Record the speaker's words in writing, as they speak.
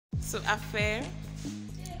So affair.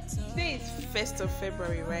 Today is 1st of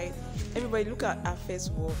February, right? Everybody look at our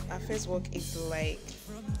first walk. Our first walk is like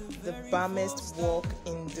the balmest walk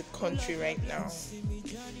in the country right now.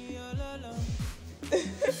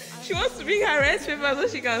 She wants to bring her red paper so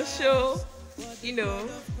she can show, you know,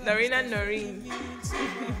 Noreen.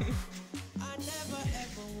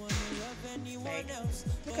 Like,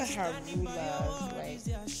 look at her rulers, like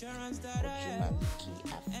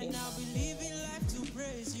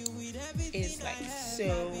it's like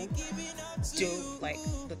so dope, like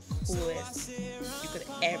the coolest you could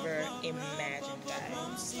ever imagine,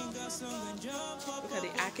 guys. Look at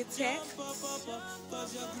the architect. Wow,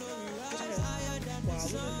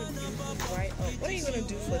 right up. What are you gonna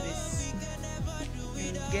do for this?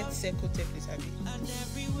 You get circle tape this happy.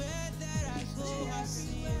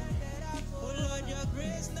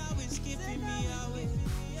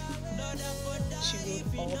 She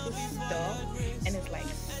wrote all the stuff and it's like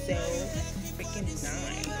so freaking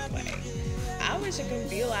nice. Like, I wish I could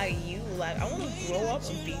be like you. Like, I want to grow up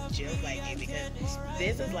and be just like you because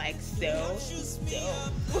this is like so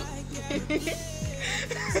dope.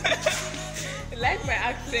 Like my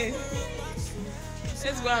accent.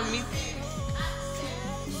 Let's go and meet.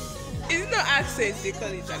 It's not accent, they call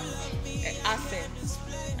it like accent.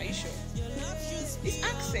 Are you sure? It's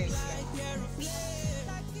accent now.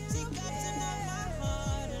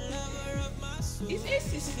 It's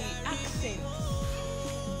ACC, accent.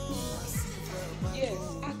 Yes,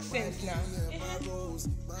 accent now.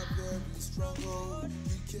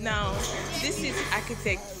 Now, this is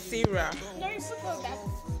architect Sarah.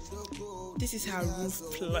 This is her roof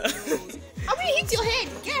plan. I'm gonna hit your head.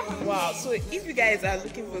 Yeah. Wow, so if you guys are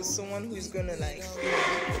looking for someone who's gonna like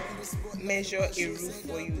measure a roof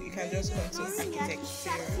for you, you can just come to architect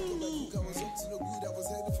Sarah.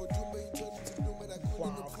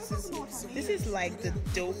 Wow, this is like the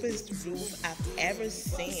dopest roof I've ever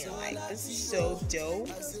seen. Like, this is so dope.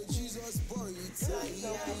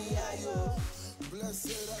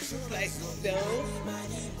 Like, so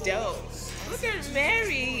dope. Look at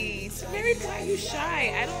Mary. Mary, why are you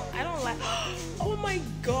shy? I don't like. Oh my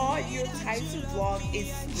God, your title vlog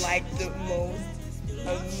is like the most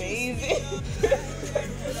amazing.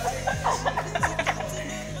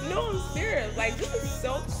 No, I'm serious. Like, this is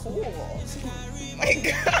so cool. Oh my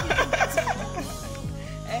God.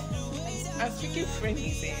 I'm speaking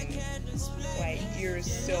French and like, you're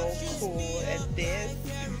so cool at this.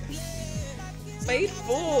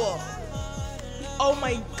 Faithful. Oh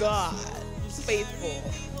my God. Faithful.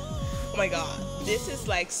 Oh my God. This is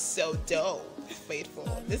like so dope. Faithful.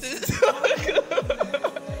 This is so good.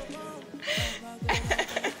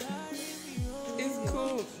 It's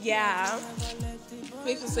cool. Yeah.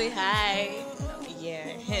 Faithful, say hi.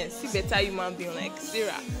 Yeah. Hence, see better human being like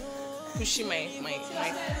Sarah. Pushing my.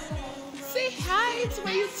 Say hi to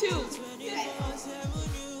my YouTube.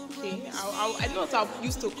 Okay, I know what I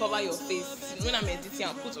used to cover your face when I'm editing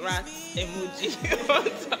and put rat emoji on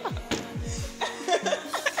top.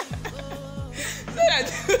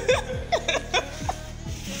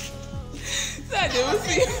 so that they will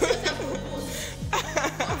see.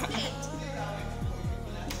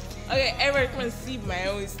 Okay, everyone can see my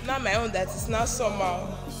own. It's not my own, that is not somehow.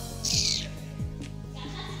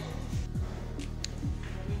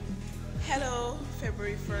 Hello,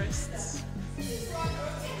 February 1st.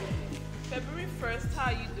 February 1st, how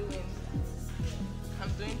are you doing?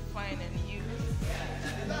 I'm doing fine, and you?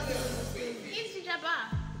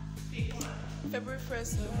 February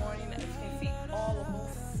 1st in the morning, as you can see, all of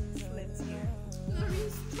us slept here.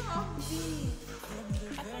 Stop this.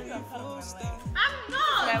 I thought you were part of my life. I'm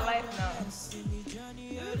not. My life now. This is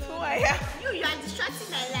who I am. You are distracting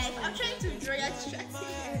my life. I'm trying to draw. You're distracting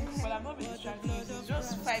me. Well, I'm not being distracting you. It's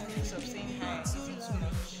just 5 minutes of saying hi. Is it too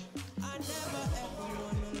much?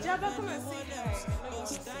 Jabba, come and say hi.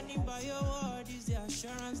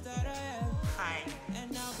 Hi.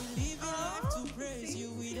 And I believe you have to praise you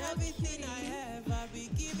with everything I have. I'll be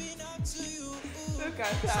giving up to you. Look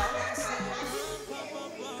at that.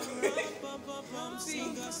 See,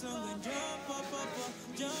 this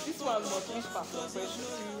one must reach Pastor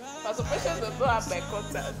Precious. Pastor Precious does not have my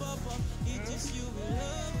contact.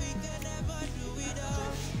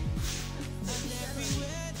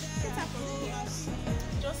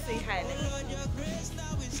 Just say hi.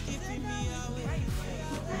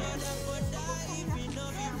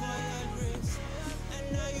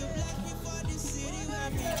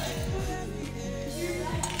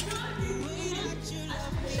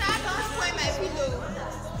 Don't spoil my pillow.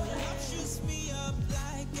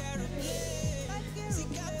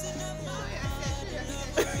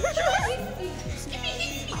 If he hits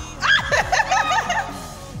me,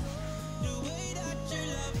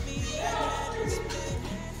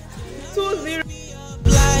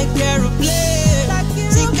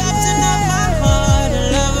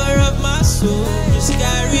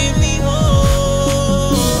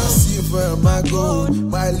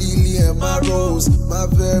 lily and my rose, my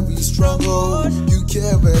very strong hold. You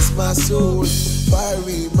caress my soul,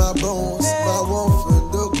 fiery my bones, my one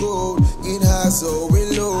from the gold. In highs or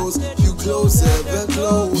in lows, you close, ever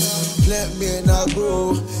close. Plant me and I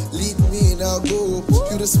grow, lead me and I go.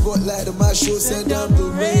 You the spotlight of my show, send down the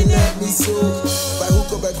rain, let me soak. By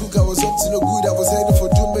hook or by crook, I was up to no good. I was heading for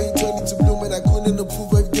doom, but you turned it to bloom. And I couldn't approve,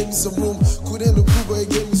 but you gave me some room. Couldn't approve, but you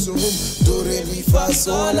gave me some room. Do re mi fa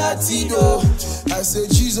sol la ti do. I said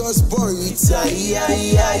Jesus boy, it's a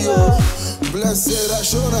yo. Blessed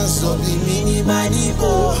assurance of the mini money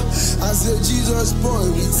oh. I said Jesus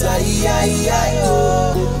boy, it's a yo.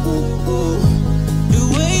 The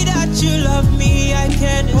way that you love me, I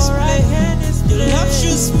can't explain. Your love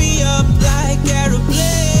shoots me up like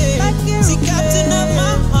aeroplane. See, captain of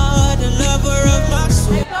my heart, the lover of my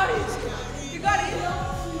soul. I got it. You got it.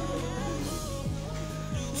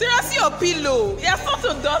 Seriously, your pillow. You're such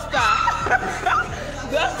a duster.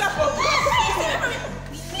 Duster for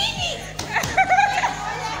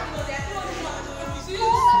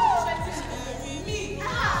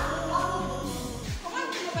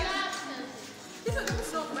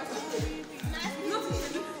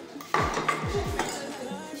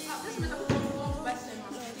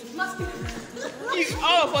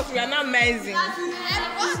all of us, we are not amazing.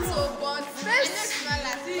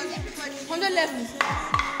 100 levels.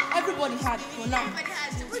 Everybody had for now.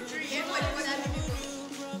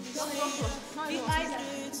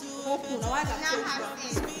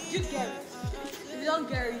 You get it. If you don't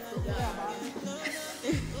get it, forget about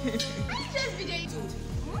it.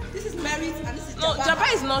 This is merit and this is No,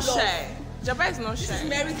 Jabba is not shy. Jabba is not shy. This is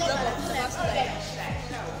merit love of Jabba's style.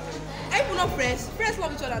 Are you not friends? Friends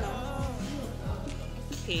love each other now.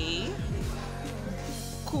 Okay.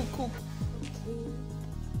 Cool.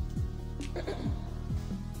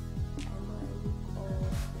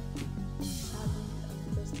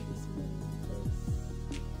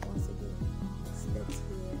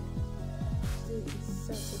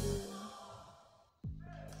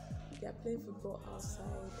 They are playing football outside. I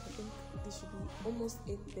think this should be almost 8:30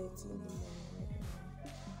 in the morning right now.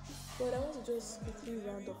 But I want to just quickly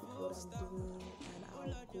round up with what I'm doing and our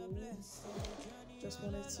goals. Just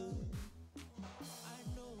wanted to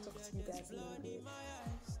talk to you guys a little bit.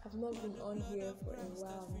 I've not been on here for a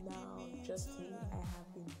while now. Just me, I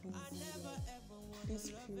have been busy. This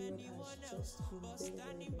period has just been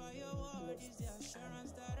very blessed and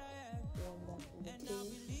wonderful. Okay.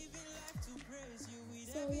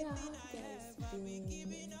 So yeah, how have you guys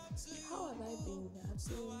been? How have I been?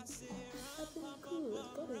 I've been good.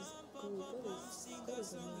 God is good. God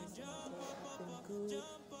is amazing. Okay? I've been good.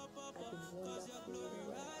 I've been wonderful.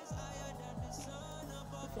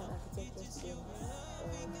 If you're an architecture student or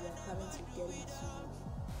you are planning to get into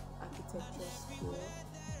architecture school, I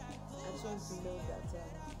just want to know that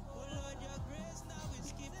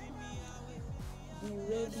be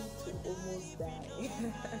ready to almost die.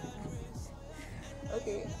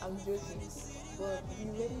 Okay, I'm joking, but be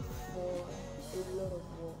ready for a lot of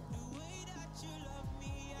work.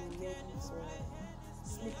 Be ready for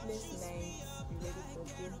sleepless nights. Be ready for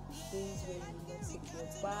days where you will not take your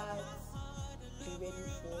bath. Be ready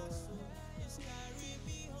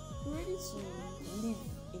to live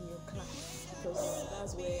in your class, because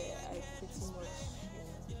that's where I pretty much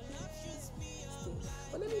stay.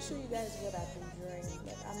 But let me show you guys what I've been drawing.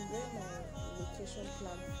 Like, I'm drawing my location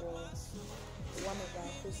plan for one of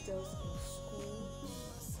our hostels in school.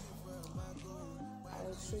 I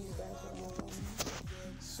will show you guys what I want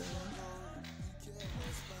soon.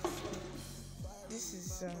 This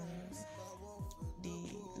is the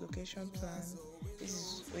location plan. This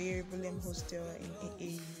is Oyeribulem Hostel in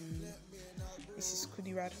AAU. This is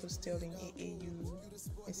Kudirat Hostel in AAU.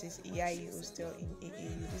 This is Iyayi Hostel in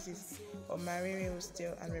AAU. This is Omarere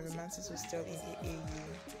Hostel and Revermantis Hostel in AAU.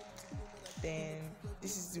 Then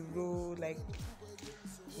this is the role, like,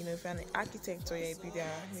 you know, if you're an architect or you're a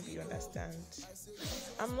builder, maybe you understand.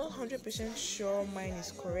 I'm not 100% sure mine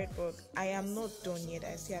is correct, but I am not done yet.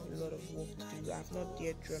 I still have a lot of work to do. I have not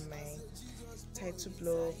yet drawn my title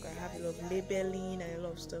block. I have a lot of labeling and a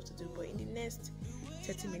lot of stuff to do, but in the next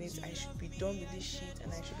 30 minutes I should be done with this sheet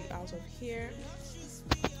and I should be out of here.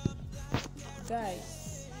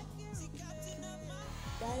 Guys,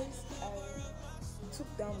 I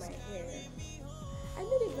took down my hair. I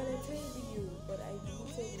made a Valentine video, but I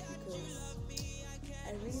deleted it because I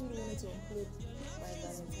really wanted to upload my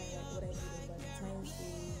Valentine, like what I did on Valentine's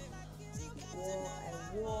Day, what I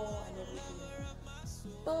wore and everything.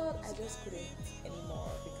 But I just couldn't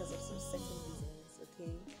anymore because of some certain reasons,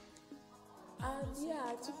 okay? And yeah,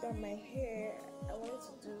 I took down my hair. I wanted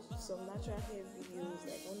to do some natural hair videos,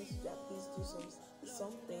 like I wanted to at least do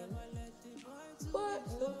something.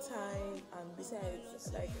 say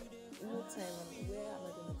it's like no time. Where am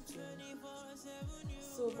I going to film?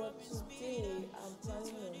 So, but today I'm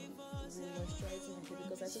planning on remoisturizing my hair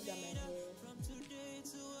because I took down my hair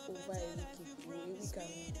over a week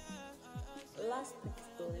and last week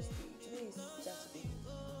Thursday. Today is Saturday.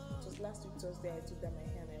 It was last week Thursday I took down my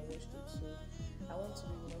hair and I washed it. So I want to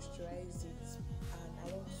remoisturize it and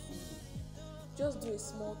I want to just do a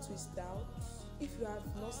small twist out. If you have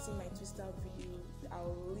not seen my twist out video,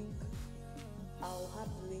 I'll have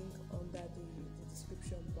the link under the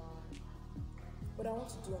description bar. But I want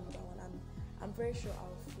to do another one, and I'm very sure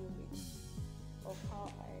I'll film it of how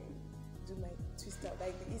I do my twist out,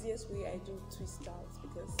 like the easiest way I do twist outs,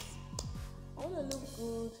 because I want to look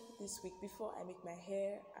good this week. Before I make my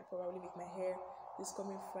hair, I probably make my hair this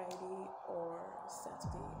coming Friday or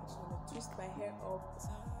Saturday. I just want to twist my hair up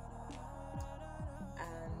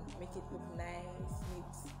and make it look nice,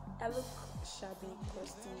 neat. I look shabby,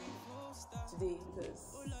 crusty today because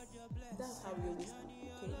that's how we always look,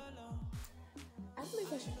 okay? I don't know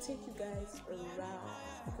if I should take you guys around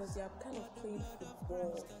because they are kind of playing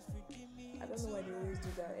football. I don't know why they always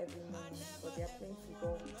do that every morning, but they are playing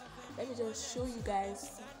football. Let me just show you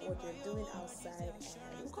guys what they're doing outside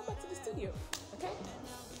and we'll come back to the studio, okay?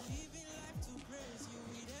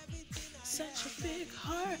 Such a big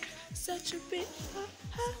heart, such a big heart,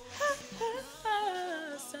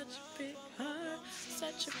 such a big heart,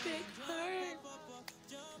 such a big heart.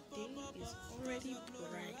 The day is already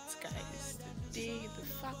bright, guys. The day, the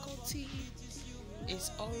faculty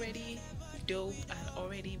is already dope and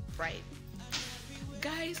already bright.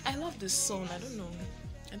 Guys, I love the sun. I don't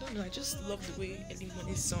know. I just love the way early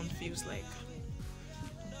morning sun feels like.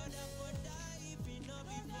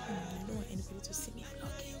 I don't want anybody to see me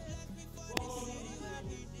vlogging.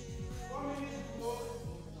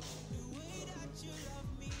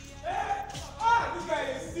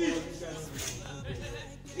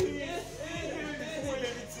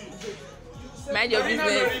 Mind your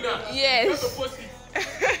business. Yes.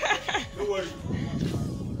 Don't worry.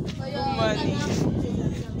 Good morning.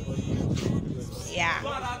 Yeah.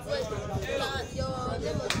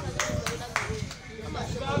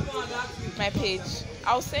 My page.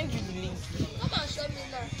 I'll send you the link.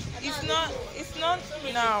 It's not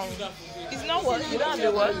now. It's not what? You don't have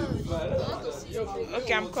the what?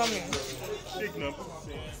 Okay, I'm coming.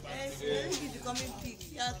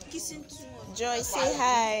 Joy, say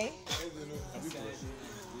hi.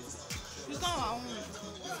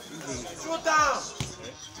 Slow down.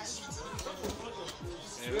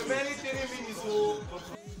 Remaining 3 minutes.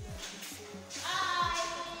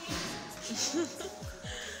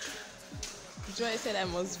 Joy said I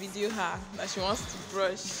must video her, that she wants to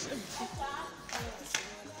brush.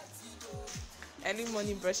 Early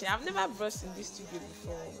morning brushing. I've never brushed in this studio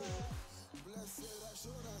before.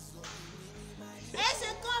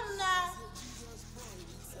 Come now.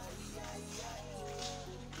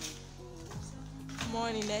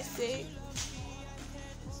 Morning, essay.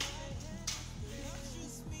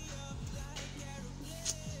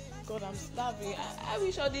 God, I'm starving. I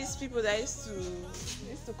wish all these people that used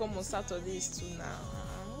to come on Saturdays too now.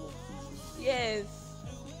 Yes.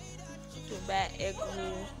 To buy egg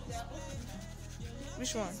roll.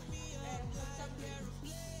 Which one?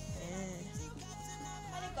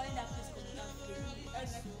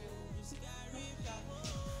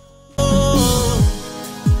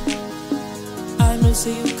 I know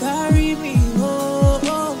say you carry me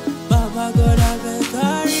home, Baba God I beg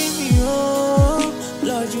carry me home.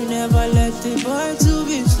 Lord you never let the boy to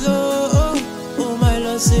be slow. Oh my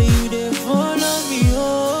Lord say you dey follow me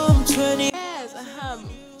home. 20. Yes,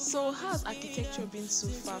 So how's architecture been so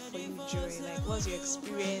far for you, Joy? Like, what's your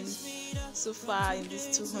experience so far in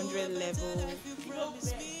this 200 level?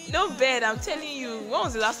 No bed, I'm telling you. When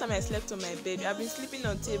was the last time I slept on my bed? I've been sleeping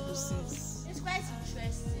on table since. It's quite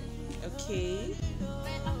interesting. Okay.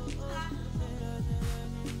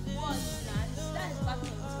 That is back to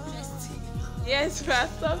interesting. Yes, we are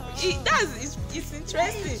stopping. It's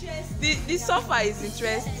interesting. The sofa is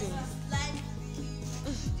interesting.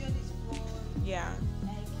 Yeah.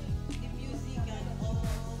 The music and all.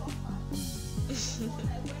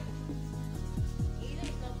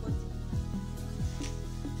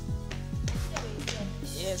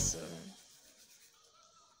 Yes, sir.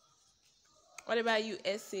 What about you,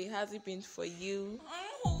 Essay? How's it been for you?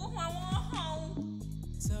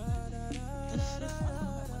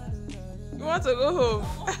 You want to go home?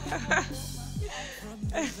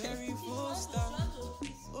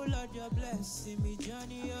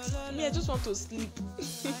 Me, I just want to sleep.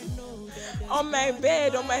 On my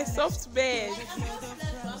bed, on my soft bed.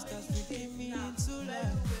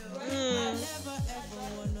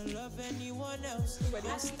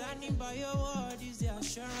 Standing by your word is the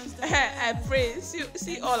assurance that I pray.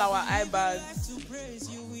 See all our eyebags. to praise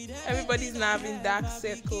you with Everybody's now having dark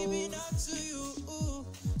circles. to you.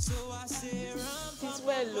 So I say, It's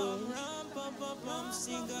well low.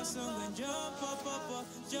 sing a song and jump up,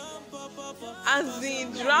 As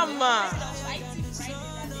in drama.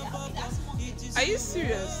 Are you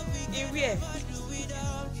serious? In where?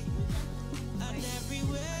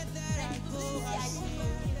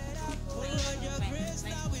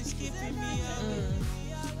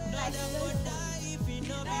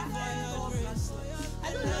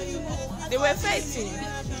 They were fighting.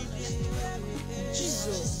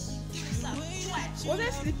 Jesus. Was I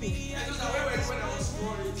sleeping?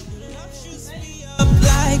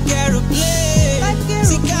 like aeroplane.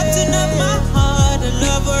 See, captain of my heart, the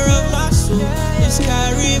lover of my soul, just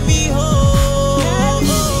carry me home.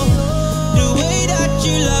 The way that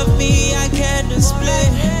you love me, I can't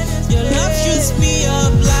explain. Your love shoots me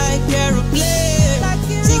up like aeroplane.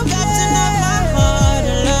 See, captain of my heart,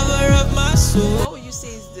 the lover of my soul. What would you say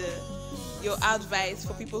is your advice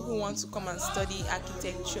for people who want to come and study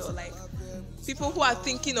architecture? Like people who are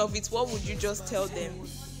thinking of it, what would you just tell them?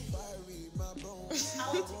 I want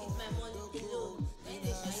to eat my money alone. Then they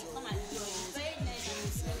shall come and join. Very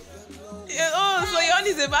nice. Yeah, oh, so your own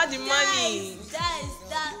is about the money.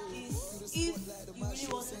 That is if you really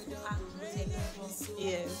want to do architecture.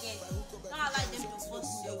 Yes. Don't allow them to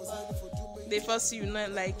force you. They force you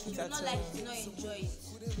not like it at Not all. like you not enjoy it.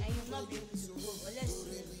 And you'll not be able to go unless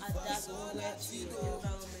you adapt well to your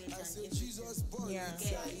environment and everything. Yeah.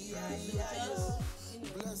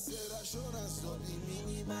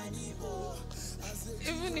 So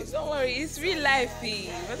Even if don't worry, it's real life.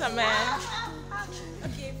 What am I?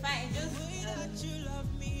 okay, fine. Just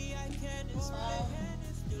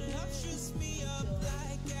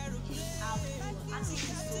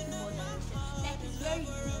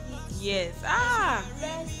Yes. Ah.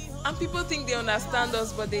 And people think they understand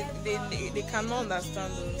us, but they cannot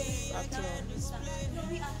understand us at all.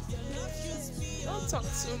 Don't talk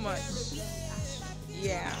too much.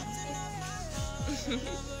 Yeah.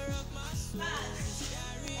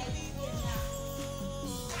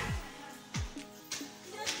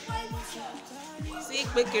 See,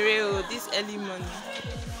 Bekere, this early morning.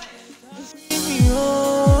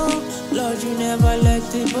 Lord, you never let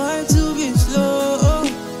the boy to be slow.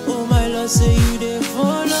 Oh my Lord, say you dey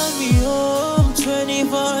follow me home.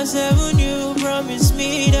 24/7, you promise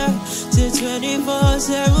me that. Say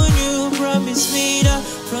 24/7, you promise me that.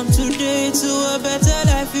 From today to a better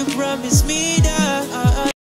life, you promise me that.